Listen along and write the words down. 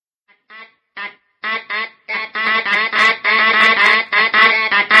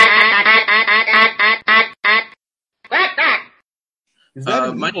Is that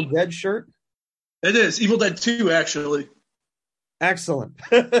an My Evil Dead shirt? It is Evil Dead 2, actually. Excellent.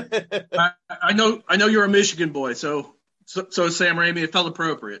 I know you're a Michigan boy, so is Sam Raimi. It felt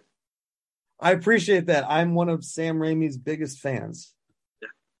appropriate. I appreciate that. I'm one of Sam Raimi's biggest fans. Yeah,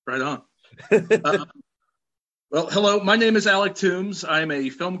 right on. Uh, well, hello. My name is Alec Toombs. I'm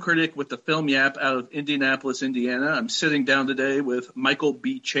a film critic with the Film Yap out of Indianapolis, Indiana. I'm sitting down today with Michael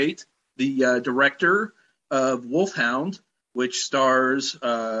B. Chait, the director of Wolfhound, which stars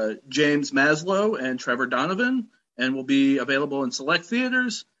James Maslow and Trevor Donovan, and will be available in select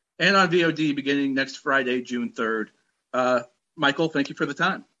theaters and on VOD beginning next Friday, June 3rd. Michael, thank you for the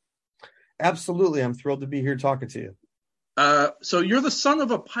time. Absolutely. I'm thrilled to be here talking to you. So you're the son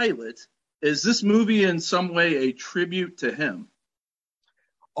of a pilot. Is this movie in some way a tribute to him?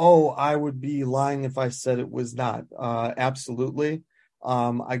 Oh, I would be lying if I said it was not. Absolutely.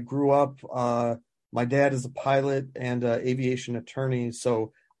 I grew up, my dad is a pilot and aviation attorney.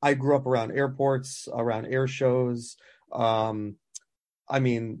 So I grew up around airports, around air shows. I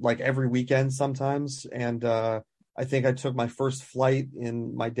mean, like every weekend sometimes. And I think I took my first flight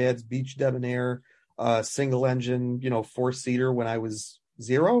in my dad's Beech Debonair, single engine, four-seater when I was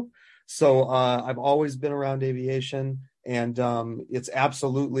 0. So I've always been around aviation, and it's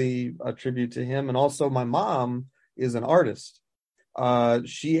absolutely a tribute to him. And also my mom is an artist.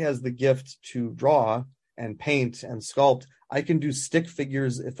 She has the gift to draw and paint and sculpt. I can do stick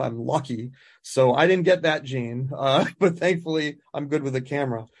figures if I'm lucky. So I didn't get that gene, but thankfully I'm good with a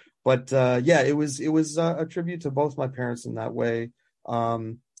camera. But yeah, it was a tribute to both my parents in that way.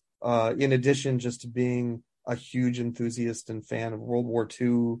 In addition, just to being a huge enthusiast and fan of World War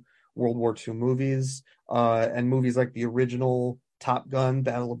II movies, and movies like the original Top Gun,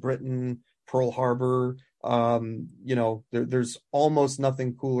 Battle of Britain, Pearl Harbor. There's almost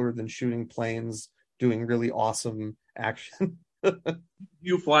nothing cooler than shooting planes, doing really awesome action.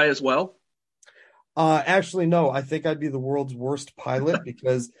 You fly as well? Actually, no. I think I'd be the world's worst pilot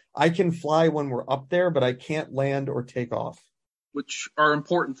because I can fly when we're up there, but I can't land or take off. Which are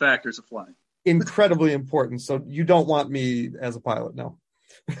important factors of flying. Incredibly important. So you don't want me as a pilot, no.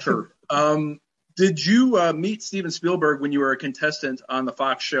 Sure. Did you meet Steven Spielberg when you were a contestant on the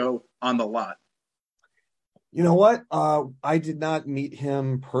Fox show On the Lot? You know what? I did not meet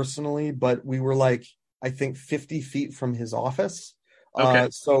him personally, but we were like, I think 50 feet from his office. Okay.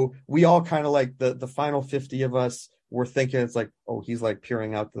 So we all kind of like the final 50 of us were thinking it's like, oh, he's like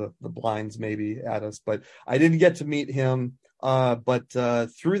peering out the blinds maybe at us, but I didn't get to meet him. But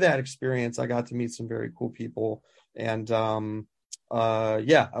through that experience, I got to meet some very cool people. And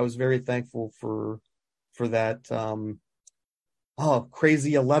yeah, I was very thankful for that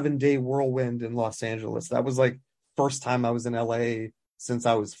crazy 11-day whirlwind in Los Angeles. That was like first time I was in LA since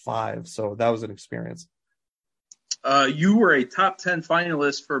I was 5. So that was an experience. You were a top 10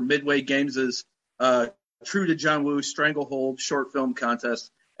 finalist for Midway Games' True to John Woo Stranglehold short film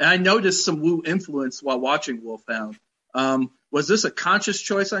contest. And I noticed some Woo influence while watching Wolfhound. Was this a conscious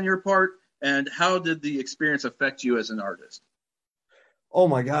choice on your part? And how did the experience affect you as an artist? Oh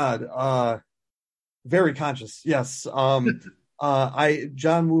my God. Very conscious. Yes.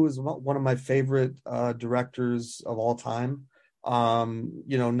 John Woo is one of my favorite directors of all time.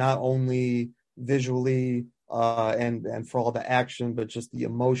 Not only visually and for all the action, but just the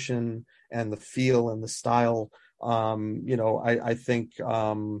emotion and the feel and the style. I think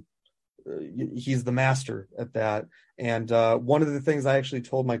he's the master at that. And one of the things I actually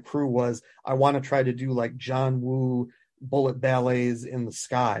told my crew was I want to try to do like John Woo bullet ballets in the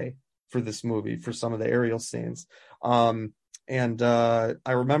sky for this movie, for some of the aerial scenes. And I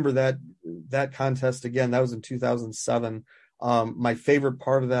remember that contest again, that was in 2007. My favorite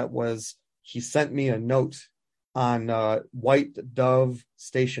part of that was he sent me a note on white dove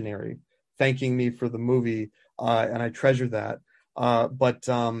stationery thanking me for the movie, and I treasure that. But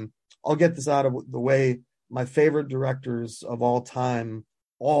I'll get this out of the way. My favorite directors of all time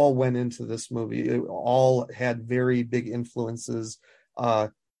all went into this movie. It all had very big influences.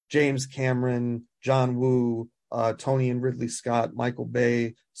 James Cameron, John Woo, Tony and Ridley Scott, Michael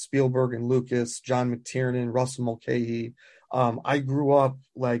Bay, Spielberg and Lucas, John McTiernan, Russell Mulcahy. I grew up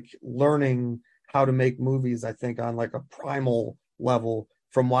like learning how to make movies, I think, on like a primal level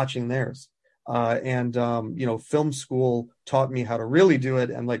from watching theirs. And film school taught me how to really do it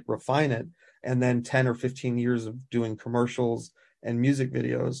and like refine it. And then 10 or 15 years of doing commercials and music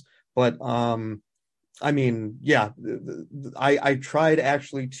videos. But I mean, yeah, I tried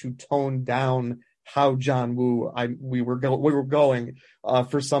actually to tone down how John Woo we were going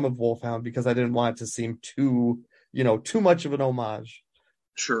for some of Wolfhound because I didn't want it to seem too much of an homage.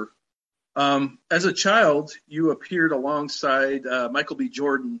 Sure. As a child, you appeared alongside Michael B.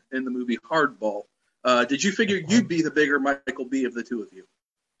 Jordan in the movie Hardball. Did you figure you'd be the bigger Michael B. of the two of you?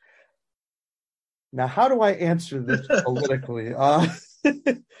 Now, how do I answer this politically?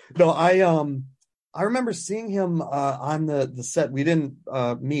 No, I remember seeing him on the set. We didn't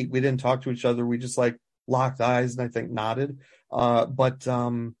meet, we didn't talk to each other. We just like locked eyes and I think nodded. But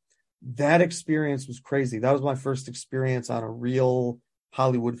that experience was crazy. That was my first experience on a real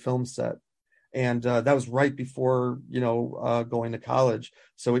Hollywood film set. And that was right before, going to college.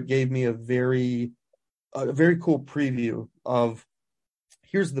 So it gave me a very cool preview of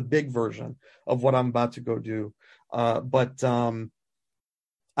here's the big version of what I'm about to go do. But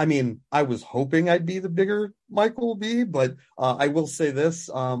I mean, I was hoping I'd be the bigger Michael B, but I will say this.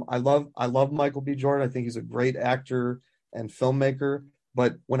 I love Michael B. Jordan. I think he's a great actor and filmmaker.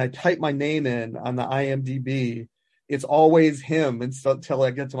 But when I type my name in on the IMDb, it's always him until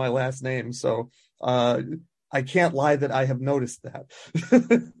I get to my last name. So I can't lie that I have noticed that.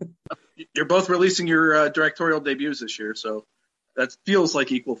 You're both releasing your directorial debuts this year, so that feels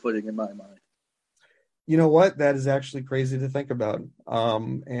like equal footing in my mind. You know what? That is actually crazy to think about.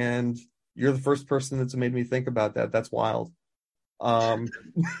 And you're the first person that's made me think about that. That's wild.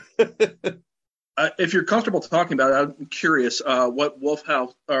 If you're comfortable talking about it, I'm curious what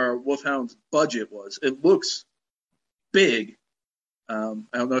Wolfhound's budget was. It looks big. I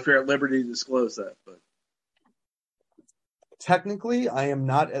don't know if you're at liberty to disclose that, but technically, I am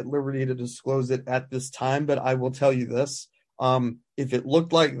not at liberty to disclose it at this time. But I will tell you this: if it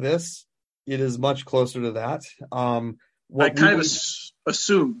looked like this, it is much closer to that. I kind of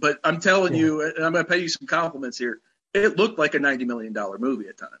assumed, but I'm telling you, and I'm going to pay you some compliments here. It looked like a $90 million movie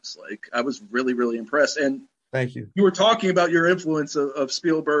at times. Like, I was really, really impressed. And thank you. You were talking about your influence of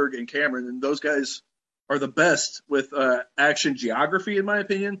Spielberg and Cameron, and those guys are the best with action geography, in my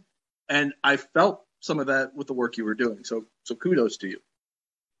opinion. And I felt some of that with the work you were doing. So kudos to you.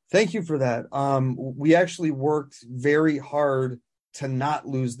 Thank you for that. We actually worked very hard to not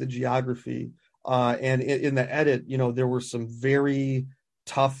lose the geography. And in the edit, there were some very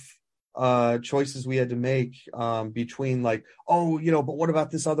tough choices we had to make between like, but what about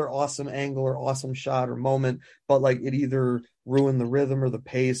this other awesome angle or awesome shot or moment? But like it either ruined the rhythm or the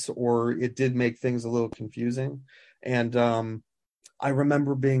pace, or it did make things a little confusing. And I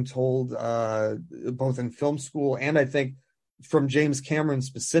remember being told both in film school and I think from James Cameron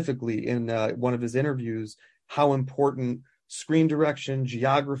specifically in one of his interviews, how important screen direction,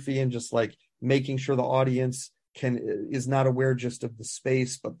 geography, and just like making sure the audience is not aware just of the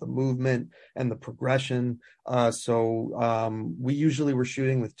space, but the movement and the progression. So we usually were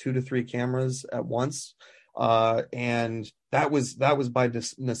shooting with 2 to 3 cameras at once. And that was by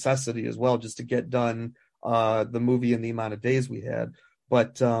necessity as well, just to get done the movie in the amount of days we had.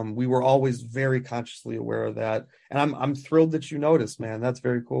 But we were always very consciously aware of that. And I'm thrilled that you noticed, man. That's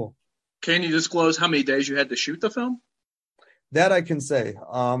very cool. Can you disclose how many days you had to shoot the film? That I can say.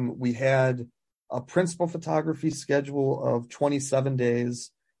 We had a principal photography schedule of 27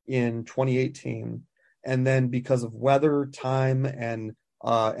 days in 2018. And then because of weather, time, and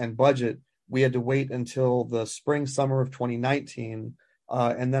budget, we had to wait until the spring, summer of 2019.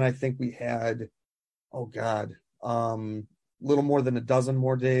 And then I think we had, little more than a dozen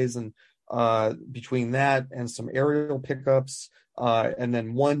more days. And between that and some aerial pickups, and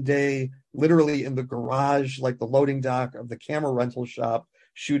then one day literally in the garage, like the loading dock of the camera rental shop,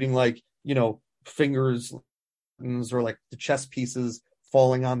 shooting like, fingers or like the chess pieces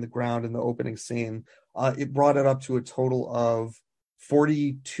falling on the ground in the opening scene. It brought it up to a total of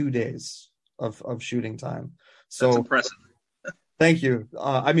 42 days of shooting time. So that's impressive. Thank you.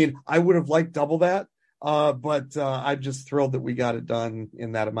 I mean, I would have liked double that, but I'm just thrilled that we got it done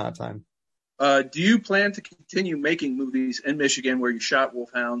in that amount of time. Do you plan to continue making movies in Michigan where you shot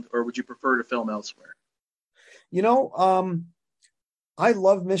Wolfhound, or would you prefer to film elsewhere? I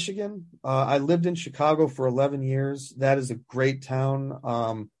love Michigan. I lived in Chicago for 11 years. That is a great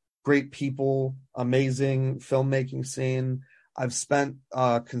town, great people, amazing filmmaking scene. I've spent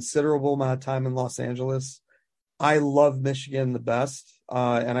a considerable amount of time in Los Angeles. I love Michigan the best,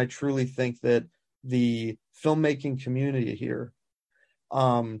 and I truly think that the filmmaking community here,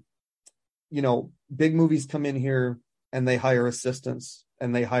 big movies come in here and they hire assistants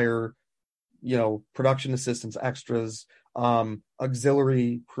and they hire, production assistants, extras,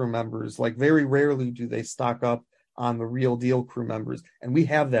 auxiliary crew members. Like very rarely do they stock up on the real deal crew members. And we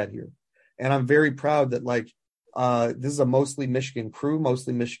have that here. And I'm very proud that this is a mostly Michigan crew,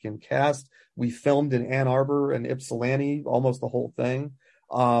 mostly Michigan cast. We filmed in Ann Arbor and Ypsilanti, almost the whole thing.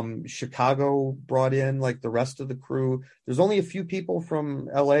 Chicago brought in like the rest of the crew. There's only a few people from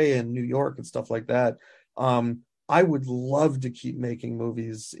LA and New York and stuff like that. I would love to keep making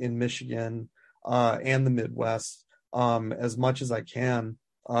movies in Michigan and the Midwest as much as I can.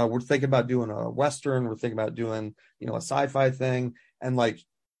 We're thinking about doing a Western. We're thinking about doing, a sci-fi thing. And like,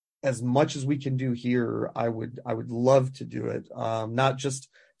 as much as we can do here, I would love to do it. Not just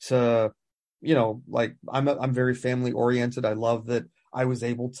to, like I'm very family oriented. I love that I was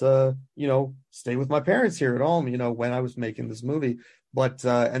able to, stay with my parents here at home, when I was making this movie. But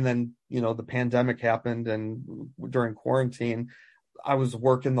and then, the pandemic happened, and during quarantine, I was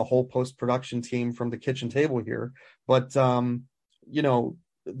working the whole post-production team from the kitchen table here. But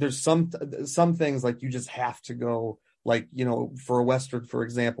there's some things like you just have to go, like, for a Western, for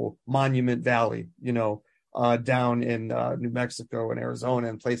example, Monument Valley, down in New Mexico and Arizona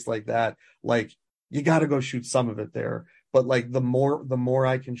and places like that. Like, you got to go shoot some of it there. But like the more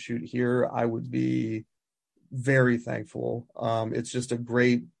I can shoot here, I would be very thankful. It's just a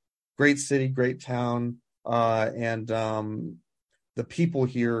great city, great town, and the people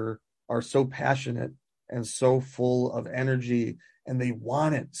here are so passionate and so full of energy, and they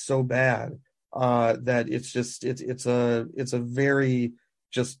want it so bad that it's a very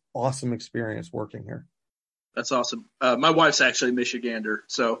just awesome experience working here. That's awesome. My wife's actually Michigander,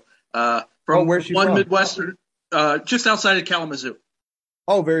 so Oh, from where's she one from? Midwestern, just outside of Kalamazoo.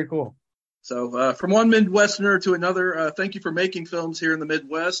 Oh, very cool. So from one Midwesterner to another, thank you for making films here in the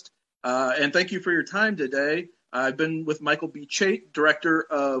Midwest, and thank you for your time today. I've been with Michael B. Chait, director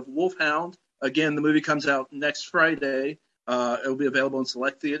of Hound. Again, the movie comes out next Friday. It'll be available in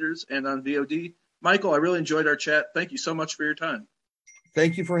select theaters and on VOD. Michael, I really enjoyed our chat. Thank you so much for your time.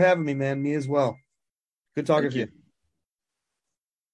 Thank you for having me, man. Me as well. Good talking Thank to you. you.